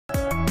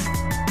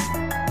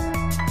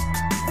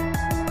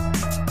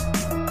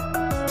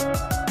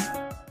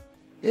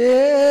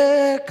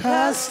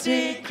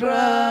casting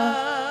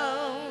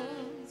crowns,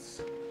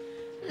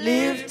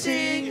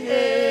 lifting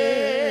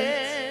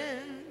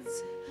hands,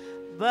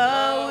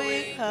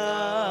 bowing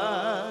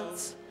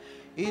hearts.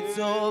 It's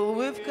all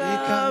we've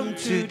come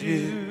to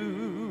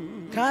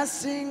do.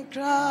 Casting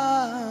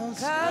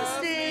crowns,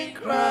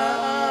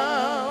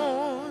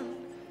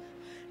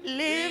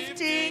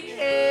 lifting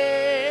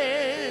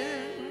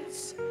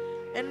hands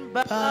and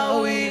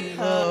bowing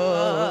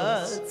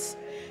hearts.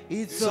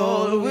 It's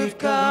all we've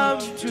come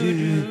to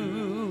do.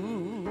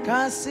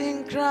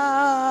 Casting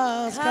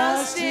crowns,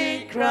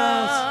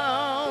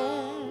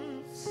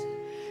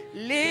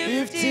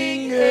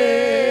 lifting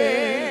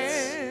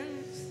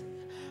hands,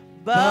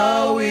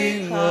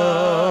 bowing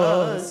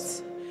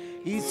hearts.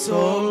 It's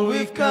all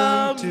we've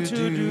come to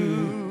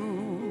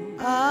do.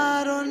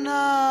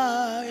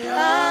 Adonai,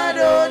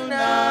 Adonai.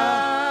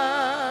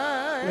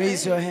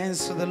 Raise your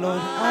hands to the Lord.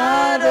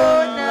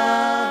 Adonai,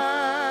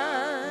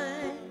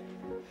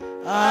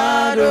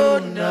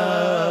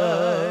 Adonai.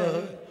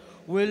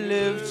 We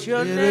lift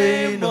your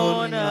name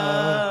on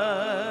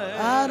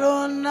high.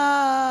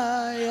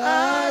 Adonai,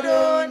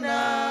 Adonai.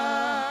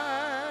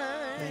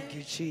 Thank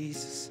you,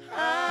 Jesus.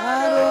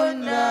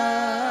 Adonai.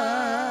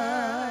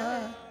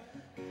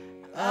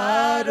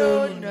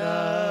 Adonai,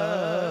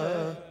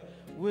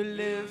 we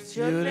lift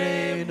your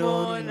name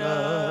on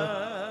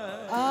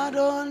high.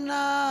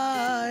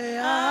 Adonai,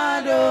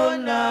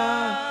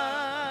 Adonai.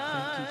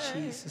 Thank you,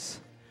 Jesus.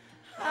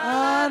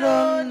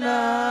 Adonai,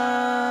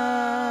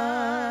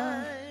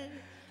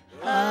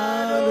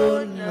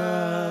 Adonai,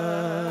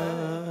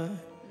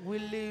 we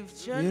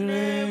lift your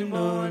name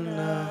on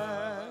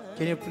high.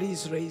 Can you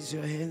please raise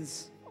your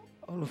hands?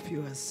 All of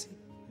you are sing.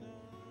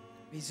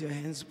 Raise your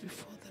hands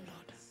before the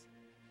Lord.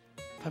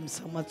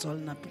 Pamsamatsol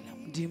na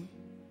pilamdim.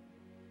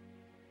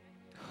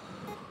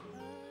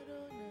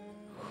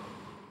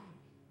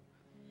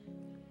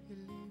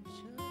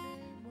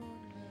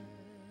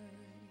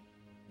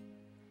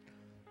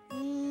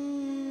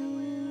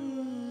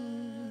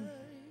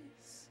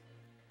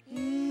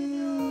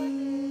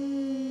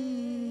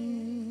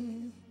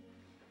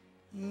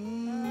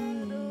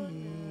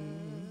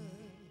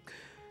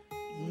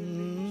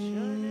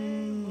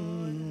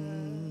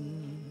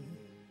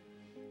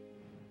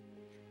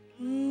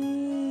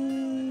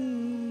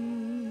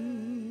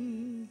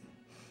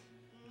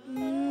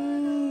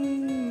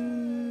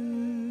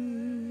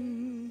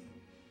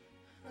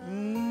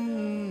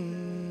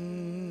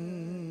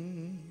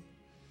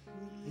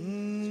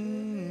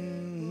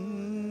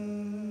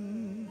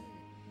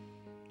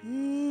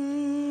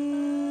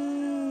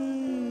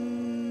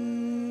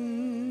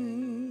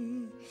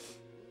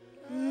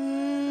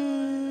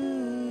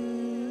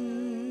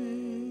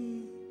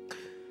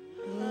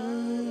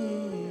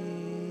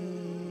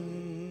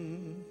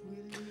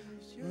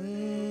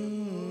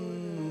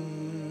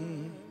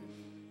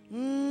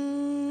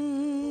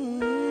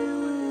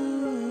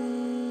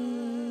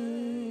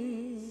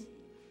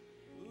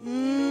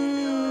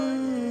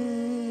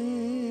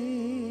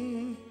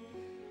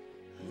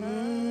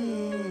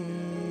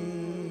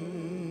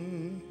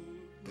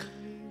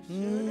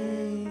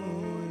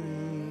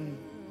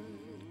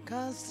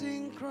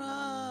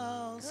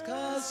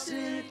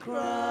 Casting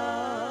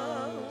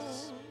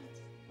crowns,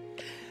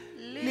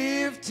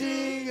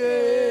 lifting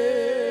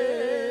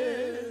hands,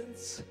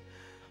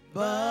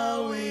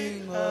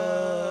 bowing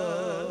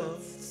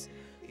hearts.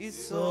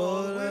 It's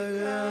all I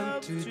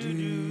have to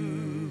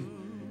do.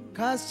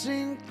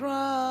 Casting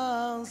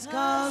crowns,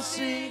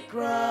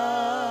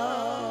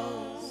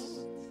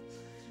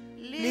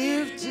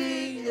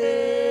 lifting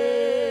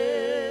hands,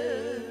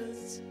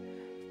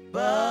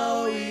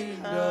 bowing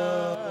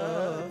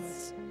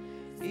hearts.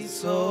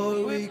 It's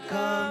all we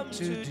come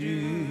to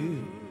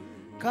do.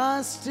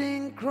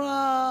 Casting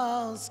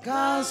crowns,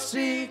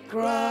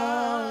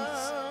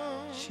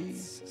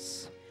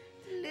 Jesus,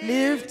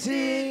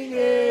 lifting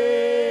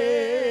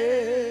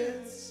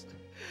hands,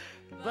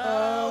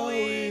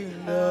 bowing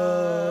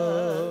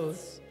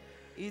hearts.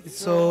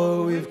 It's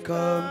all we've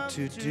come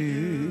to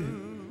do.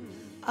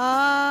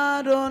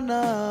 Adonai,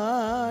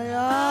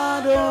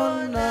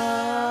 Adonai,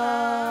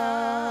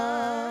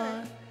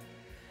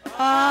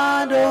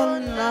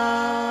 Adonai.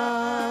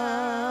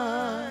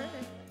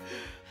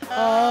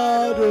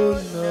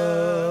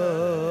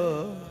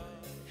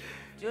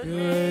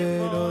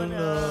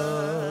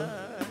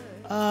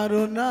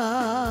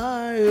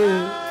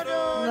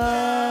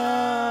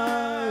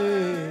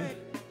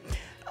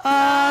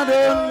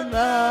 Adonai,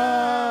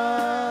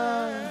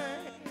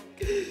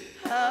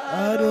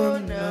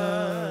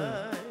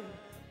 Adonai,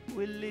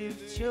 we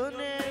lift your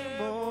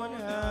name on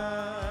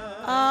high.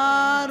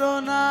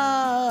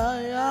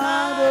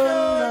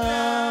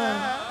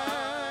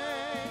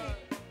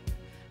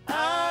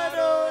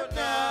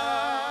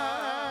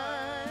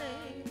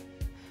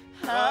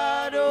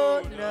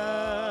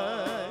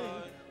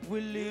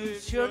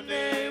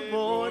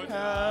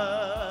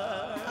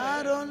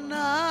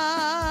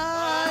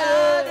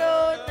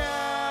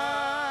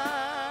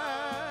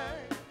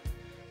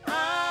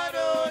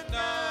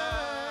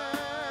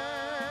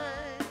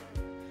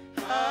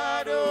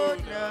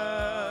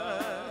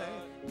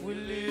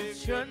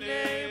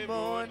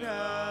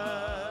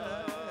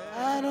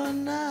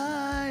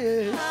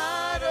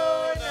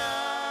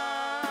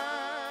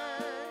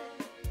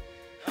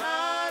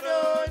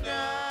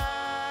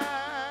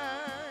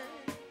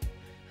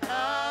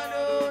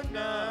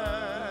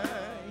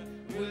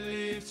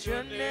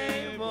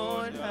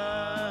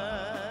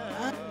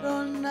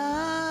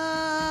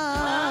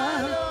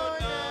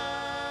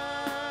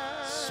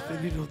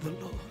 the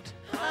Lord.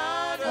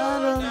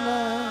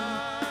 Adonai.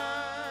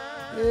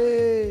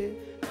 Hey,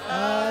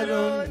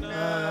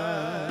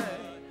 Adonai.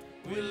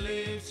 We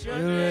lift your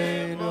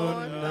name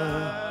on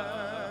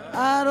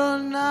high.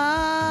 Adonai.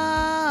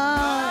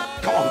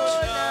 Come out.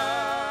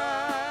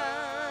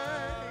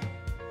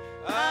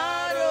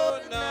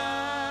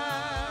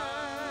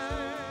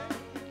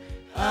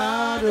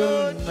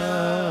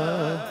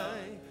 Adonai,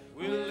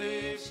 we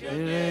lift your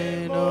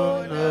name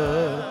on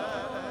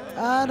high.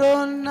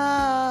 Adonai,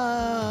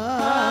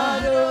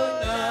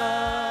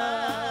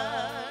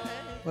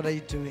 what are you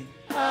doing?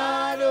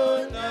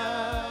 Adonai,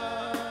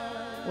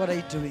 what are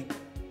you doing?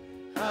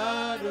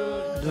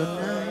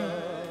 Adonai,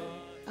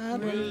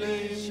 we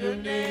lift your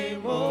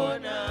name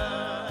on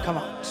high. Come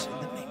out in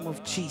the name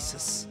of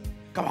Jesus.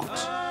 Come out.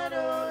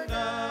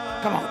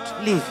 Come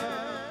out. Leave.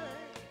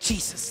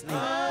 Jesus' name.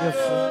 You're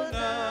free.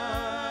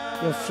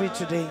 You're free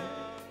today.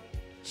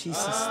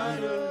 Jesus'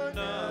 name.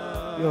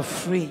 You're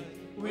free.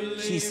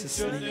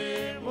 Jesus'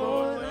 name.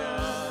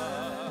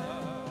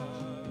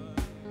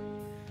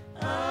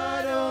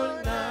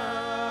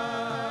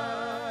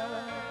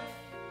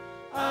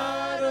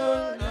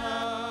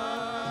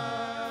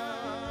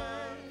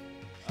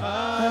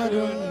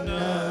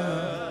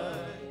 Adonai,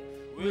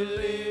 we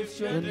lift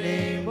your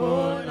name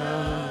on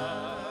high.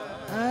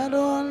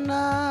 Adonai,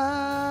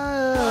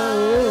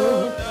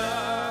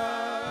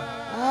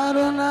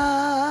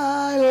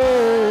 Adonai,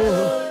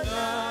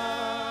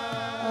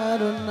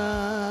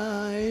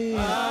 Adonai,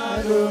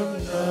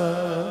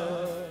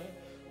 Adonai,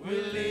 we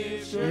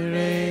lift your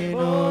name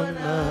on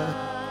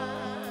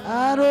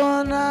high.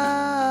 Adonai,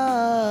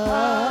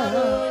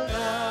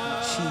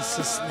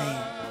 Jesus' name.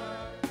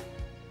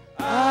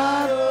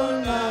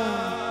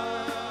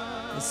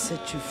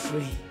 Set you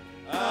free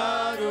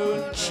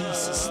in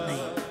Jesus'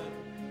 name.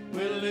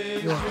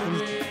 You are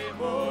healed.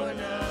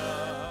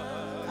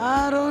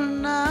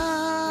 Adonai,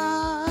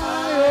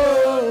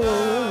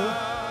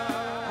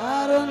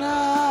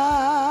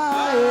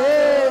 Adonai,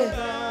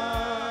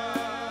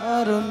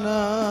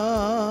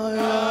 Adonai,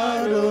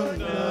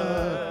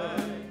 Adonai.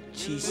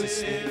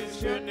 Jesus' name.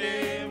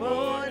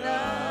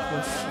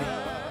 You're free.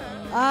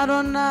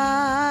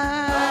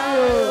 Adonai,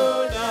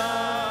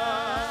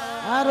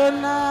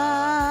 Adonai.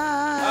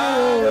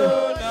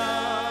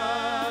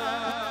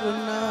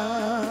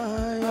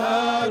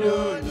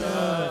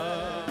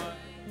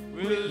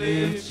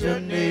 Your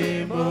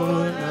name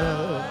on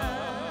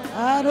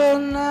high.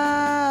 Adonai,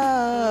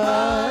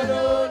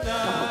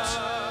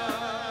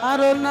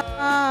 Adonai,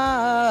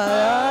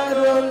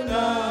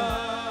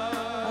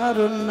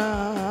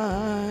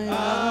 Adonai,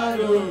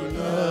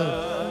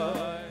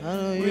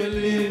 Adonai, we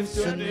lift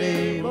your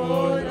name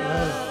on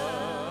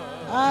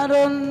high.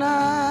 Adonai,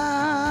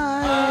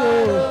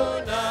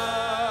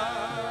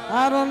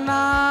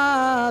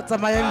 Adonai,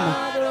 Tamayema.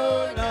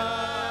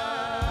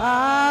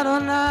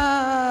 Adonai,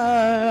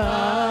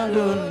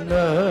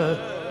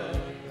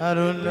 Adonai,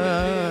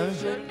 Adonai,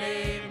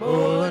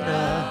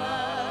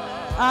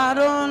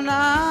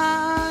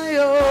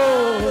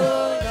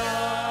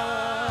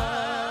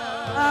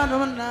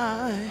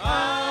 Adonai,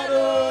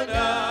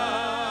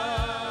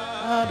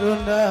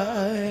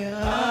 Adonai,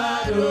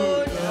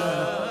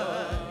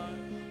 Adonai,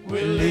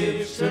 we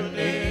lift your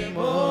name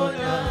on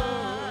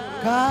high.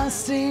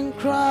 Casting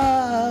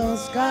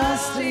crowns,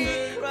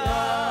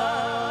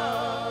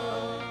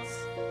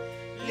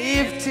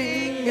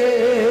 lifting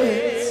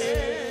heads,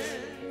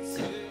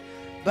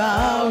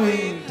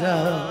 bowing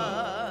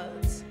down,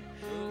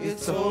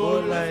 it's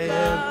all I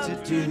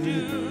have to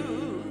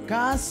do.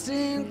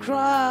 Casting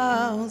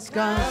crowns,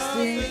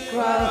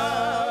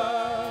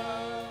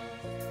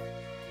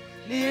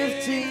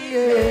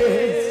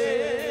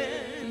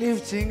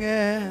 lifting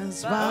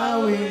hands,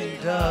 bowing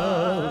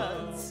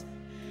down,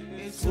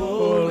 it's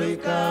all we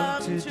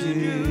come to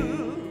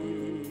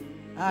do.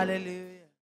 Hallelujah.